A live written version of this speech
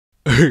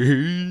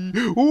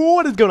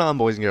What is going on,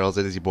 boys and girls?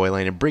 It is your boy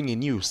Lane, and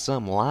bringing you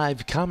some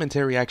live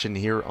commentary action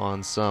here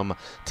on some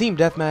team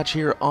deathmatch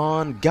here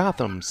on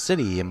Gotham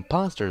City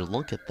Imposters.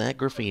 Look at that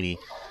graffiti.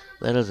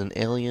 That is an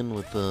alien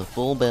with a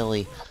full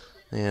belly.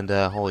 And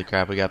holy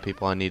crap, we got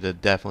people I need to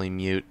definitely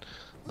mute.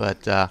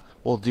 But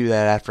we'll do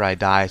that after I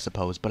die, I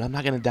suppose. But I'm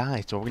not going to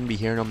die, so we're going to be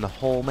hearing them the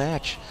whole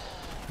match.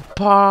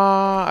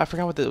 I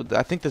forgot what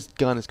I think this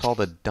gun is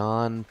called a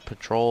Dawn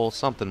Patrol,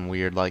 something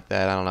weird like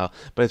that, I don't know.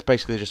 But it's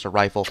basically just a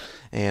rifle,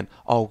 and,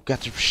 oh,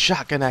 got some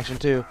shotgun action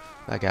too.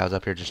 That guy was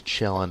up here just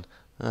chilling.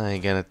 I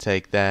ain't gonna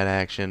take that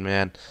action,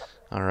 man.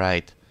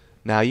 Alright.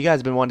 Now, you guys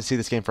have been wanting to see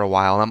this game for a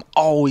while, and I'm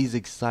always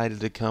excited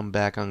to come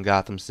back on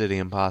Gotham City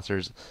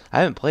Imposters. I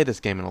haven't played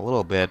this game in a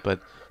little bit, but,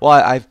 well,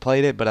 I've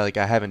played it, but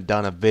I haven't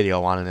done a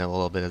video on it in a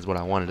little bit is what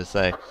I wanted to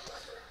say.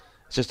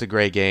 It's just a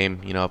great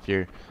game, you know, if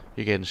you're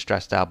getting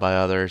stressed out by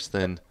others,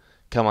 then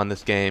come on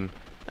this game.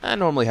 I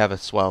normally have a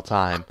swell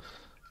time.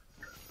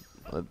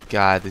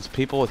 God, these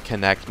people with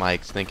Connect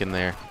mics thinking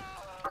they're...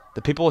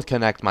 The people with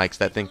Connect mics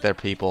that think they're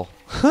people.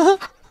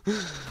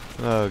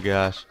 Oh,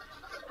 gosh.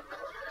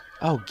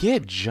 Oh,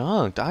 get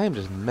junked. I am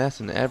just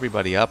messing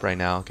everybody up right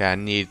now. Okay, I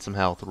need some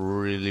health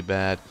really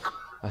bad.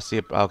 I see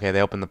it. Okay,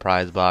 they opened the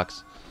prize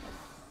box.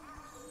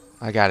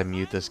 I gotta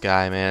mute this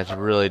guy, man. It's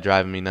really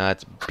driving me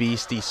nuts.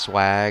 Beastie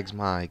Swags.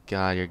 My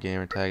God, your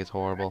gamer tag is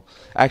horrible.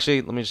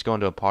 Actually, let me just go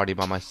into a party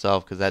by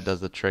myself, because that does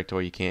the trick to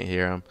where you can't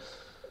hear them.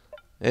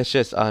 It's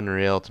just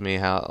unreal to me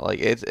how, like,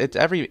 it's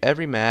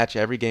every match,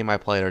 every game I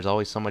play, there's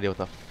always somebody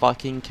with a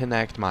fucking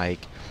Connect mic.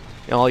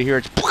 And all you hear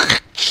is...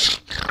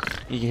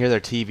 You can hear their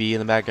TV in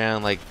the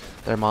background, like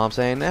their mom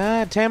saying,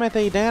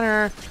 Timothy,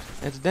 dinner.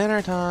 It's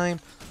dinner time.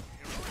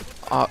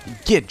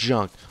 Get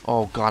junked.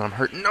 Oh, God, I'm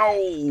hurt.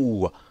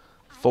 No!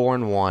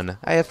 4-1.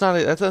 Hey,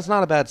 that's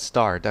not a bad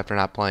start after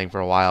not playing for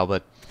a while,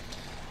 but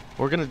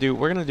we're gonna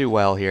do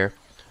well here.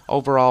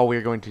 Overall,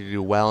 we're going to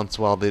do well and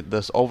swell.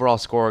 This overall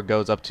score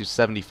goes up to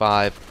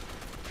 75.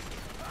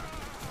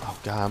 Oh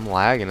God, I'm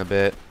lagging a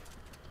bit.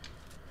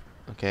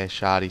 Okay,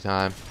 shoddy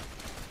time.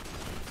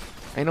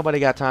 Ain't nobody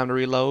got time to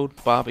reload.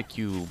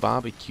 Barbecue,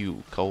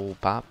 cold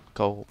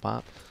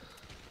pop.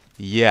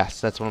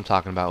 Yes, that's what I'm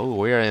talking about. Ooh,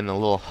 we're in a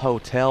little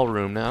hotel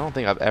room now. I don't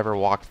think I've ever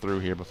walked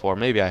through here before.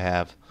 Maybe I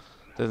have.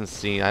 Doesn't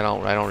seem. I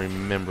don't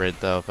remember it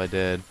though. If I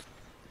did,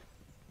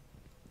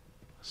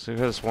 so I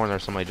could have sworn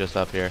there's somebody just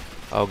up here.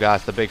 Oh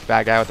gosh, the big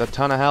fat guy with a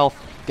ton of health.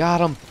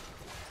 Got him.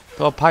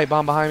 Throw a pipe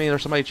bomb behind me.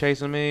 There's somebody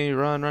chasing me.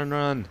 Run, run,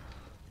 run.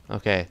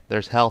 Okay,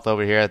 there's health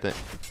over here at the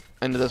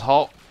end of this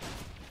hall.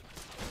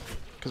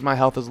 Because my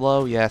health is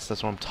low. Yes,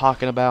 that's what I'm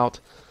talking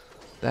about.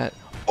 That.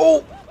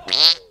 Oh.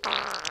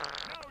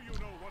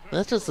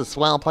 That's just a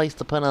swell place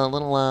to put a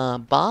little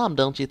bomb,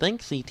 don't you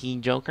think,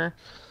 Ctjoker?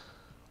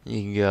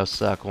 You can go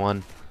suck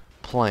one.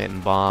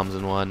 Planting bombs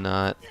and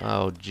whatnot.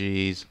 Oh,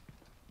 jeez.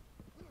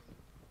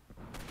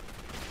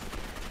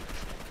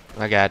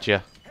 I got you.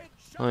 I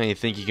don't even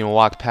think you can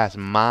walk past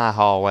my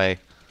hallway.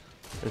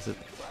 This is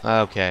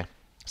okay.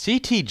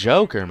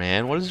 Ctjoker,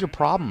 man. What is your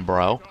problem,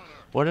 bro?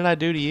 What did I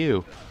do to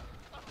you?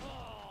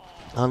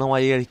 I don't know why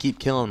you gotta keep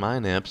killing my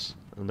nips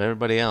and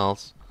everybody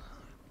else.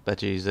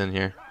 Bet you he's in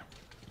here.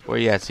 Where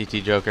you at,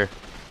 Ctjoker?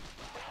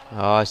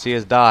 Oh, I see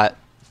his dot.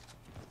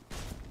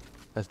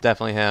 That's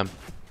definitely him.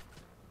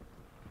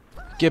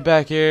 Get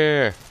back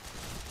here.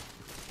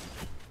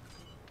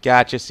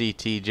 Gotcha,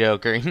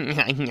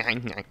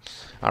 Ctjoker.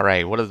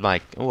 Alright, what is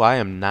my... Oh, I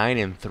am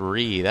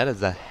 9-3. That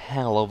is a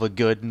hell of a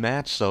good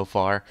match so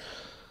far.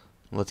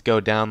 Let's go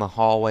down the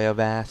hallway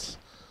of ass.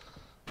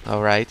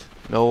 Alright.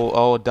 No,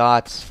 oh,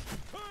 dots.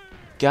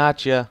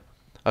 Gotcha.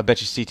 I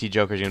bet you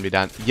Ctjoker's gonna be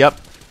down. Yep.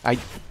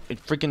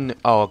 Freaking...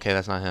 Oh, okay,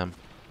 that's not him.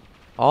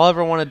 All I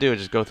ever want to do is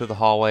just go through the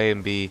hallway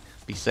and be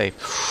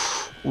safe.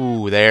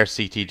 Ooh, there's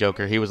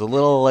Ctjoker. He was a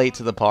little late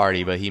to the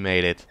party, but he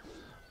made it.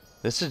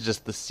 This is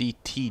just the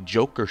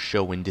Ctjoker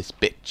show in this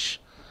bitch.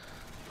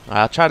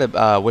 I'll try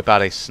to whip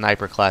out a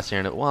sniper class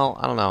here. Well,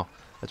 I don't know.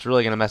 It's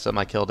really going to mess up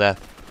my kill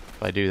death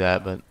if I do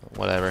that, but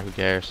whatever. Who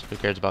cares? Who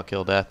cares about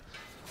kill death?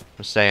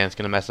 I'm saying it's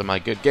going to mess up my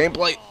good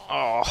gameplay.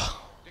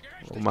 Oh,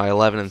 my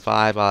 11-5.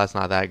 Oh, that's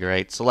not that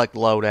great. Select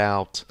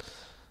loadout.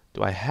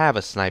 Do I have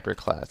a sniper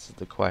class is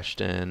the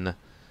question.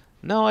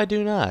 No, I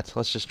do not.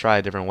 Let's just try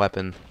a different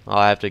weapon.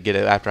 I'll have to get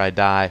it after I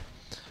die.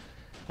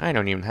 I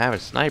don't even have a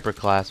sniper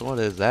class. What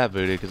is that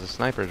voodoo? Because the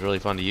sniper is really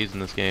fun to use in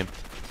this game.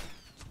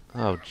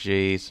 Oh,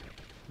 jeez.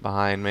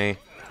 Behind me.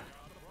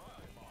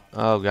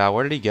 Oh, God.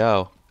 Where did he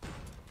go?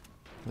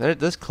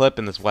 This clip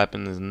in this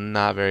weapon is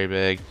not very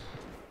big.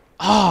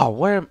 Oh,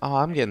 where? Oh,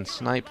 I'm getting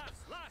sniped.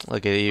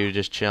 Look at you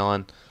just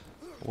chilling.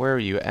 Where are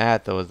you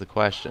at, though, is the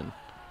question.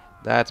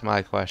 That's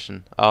my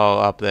question. Oh,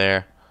 up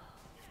there.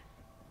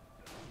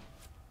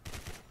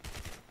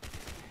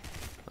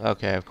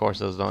 Okay, of course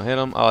those don't hit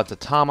him. Oh, it's a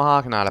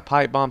tomahawk, not a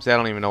pipe bomb. See, I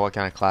don't even know what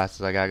kind of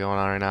classes I got going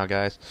on right now,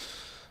 guys.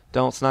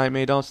 Don't snipe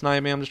me, don't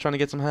snipe me. I'm just trying to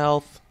get some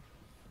health.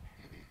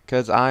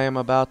 Because I am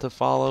about to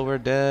fall over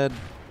dead.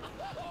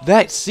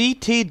 That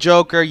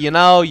Ctjoker, you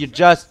know, you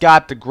just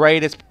got the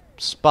greatest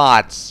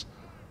spots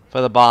for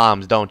the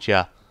bombs, don't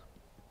ya?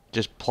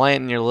 just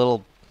planting your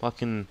little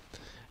fucking...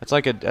 It's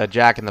like a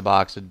jack in the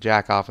box, a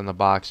jack off in the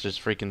box,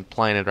 just freaking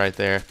planted right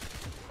there.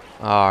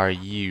 Are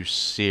you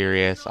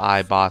serious?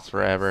 I boss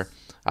forever.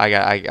 I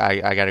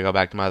gotta go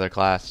back to my other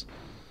class.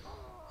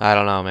 I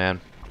don't know,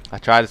 man. I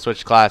tried to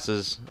switch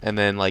classes, and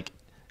then, like,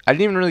 I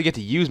didn't even really get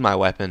to use my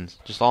weapons.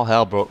 Just all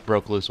hell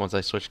broke loose once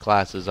I switched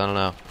classes. I don't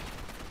know.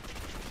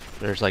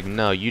 There's like,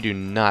 no, you do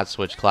not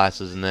switch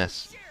classes in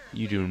this.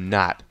 You do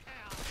not.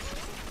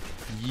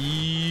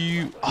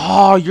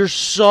 Oh, you're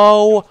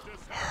so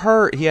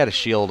hurt. He had a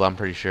shield, I'm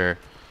pretty sure.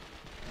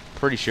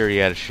 Pretty sure he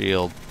had a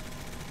shield.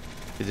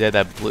 He had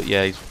that blue,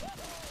 yeah, he's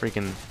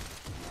freaking...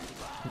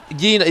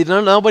 You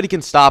know, nobody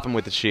can stop him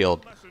with the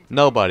shield.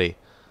 Nobody.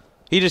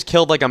 He just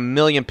killed like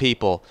 1,000,000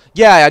 people.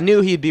 Yeah, I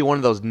knew he'd be one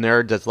of those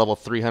nerds that's level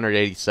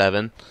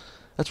 387.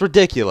 That's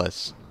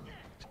ridiculous.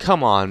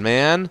 Come on,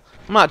 man.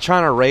 I'm not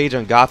trying to rage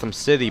on Gotham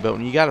City, but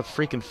when you got a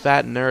freaking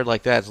fat nerd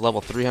like that, it's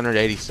level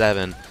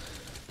 387.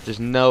 Just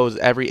knows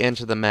every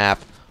inch of the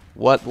map,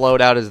 what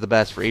loadout is the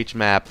best for each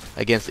map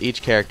against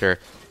each character.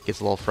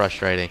 Gets a little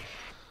frustrating.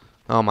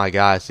 Oh my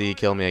god, see, he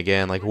killed me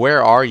again. Like,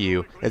 where are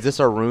you? Is this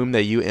a room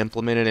that you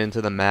implemented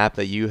into the map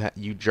that you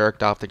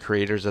jerked off the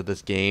creators of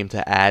this game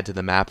to add to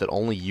the map that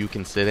only you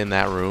can sit in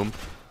that room?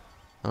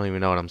 I don't even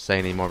know what I'm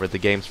saying anymore, but the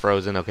game's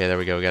frozen. Okay, there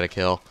we go, we got a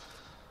kill.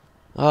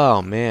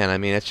 Oh man, I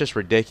mean, it's just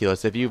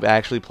ridiculous. If you've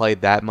actually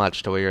played that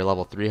much to where you're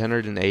level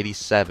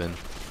 387,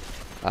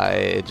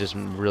 it just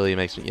really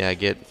makes me, yeah,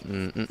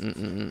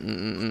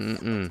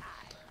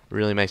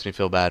 really makes me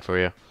feel bad for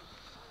you.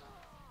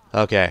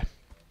 Okay.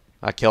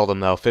 I killed him,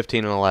 though.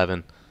 15 and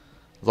 11.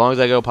 As long as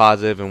I go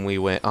positive and we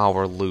win. Oh,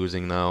 we're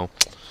losing, though.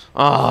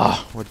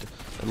 Oh,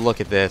 look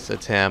at this.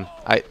 It's him.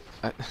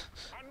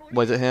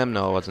 Was it him?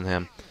 No, it wasn't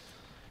him.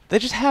 They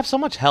just have so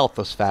much health,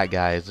 those fat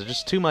guys. They're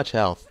just too much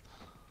health.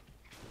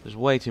 There's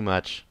way too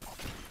much.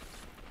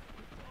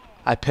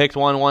 I picked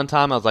one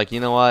time. I was like,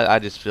 you know what? I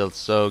just feel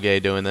so gay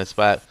doing this.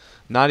 But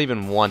not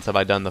even once have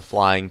I done the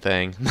flying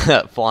thing.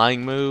 That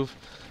flying move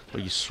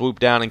where you swoop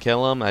down and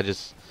kill them.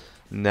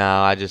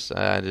 No,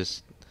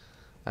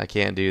 I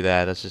can't do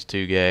that. That's just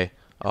too gay.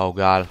 Oh,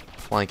 God.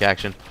 Flank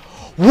action.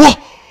 Whoa!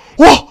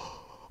 Whoa!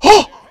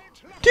 Oh!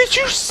 Did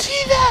you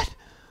see that?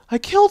 I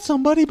killed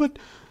somebody, but...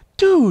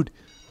 Dude,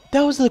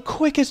 that was the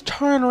quickest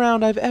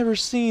turnaround I've ever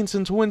seen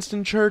since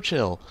Winston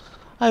Churchill.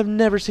 I've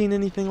never seen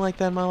anything like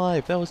that in my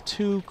life. That was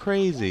too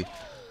crazy.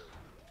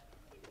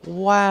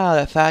 Wow,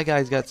 that fat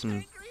guy's got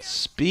some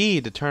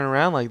speed to turn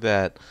around like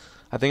that.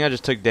 I think I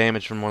just took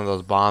damage from one of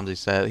those bombs he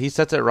set. He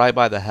sets it right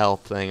by the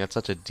health thing. That's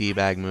such a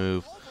D-bag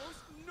move.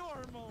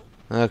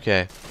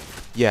 Okay.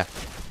 Yeah.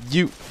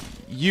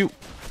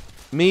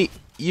 Me,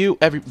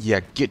 yeah,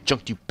 get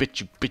junked, you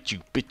bitch,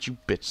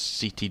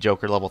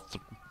 Ctjoker level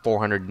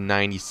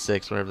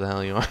 496, whatever the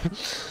hell you are.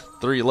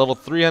 Level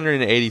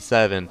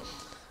 387.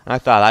 I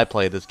thought I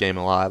played this game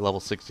a lot, level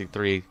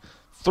 63.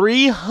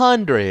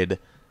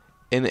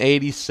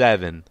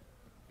 387.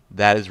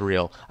 That is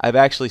real. I've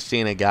actually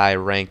seen a guy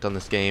ranked on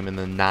this game in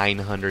the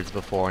 900s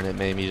before, and it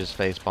made me just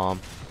facepalm.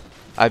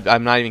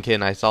 I'm not even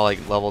kidding. I saw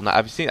like level 9.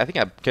 I think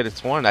I could have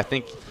sworn. I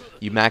think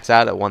you max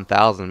out at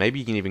 1,000. Maybe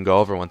you can even go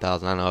over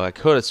 1,000. I don't know. I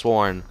could have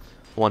sworn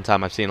one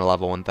time I've seen a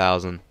level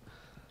 1,000.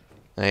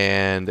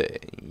 And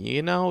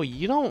you know,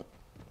 you don't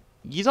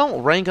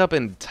rank up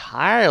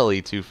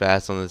entirely too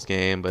fast on this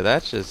game, but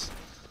that's just,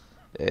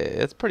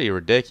 it's pretty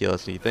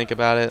ridiculous when you think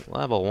about it.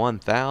 Level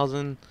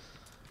 1,000.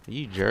 Are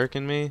you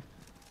jerking me?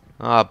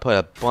 Oh, I put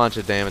a bunch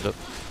of damage up.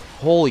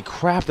 Holy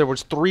crap! There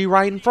was 3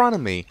 right in front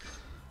of me.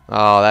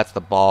 Oh, that's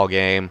the ball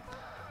game.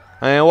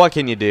 I mean, what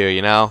can you do,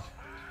 you know?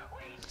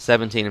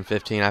 17 and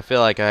 15. I feel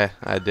like I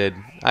did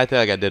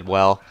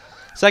well.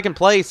 Second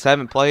place.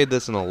 Haven't played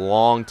this in a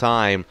long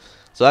time,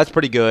 so that's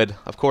pretty good.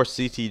 Of course,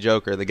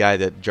 Ctjoker, the guy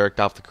that jerked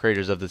off the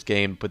creators of this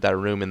game, put that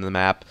room in the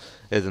map,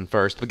 is in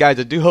first. But guys,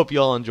 I do hope you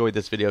all enjoyed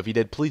this video. If you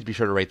did, please be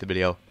sure to rate the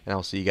video, and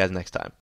I'll see you guys next time.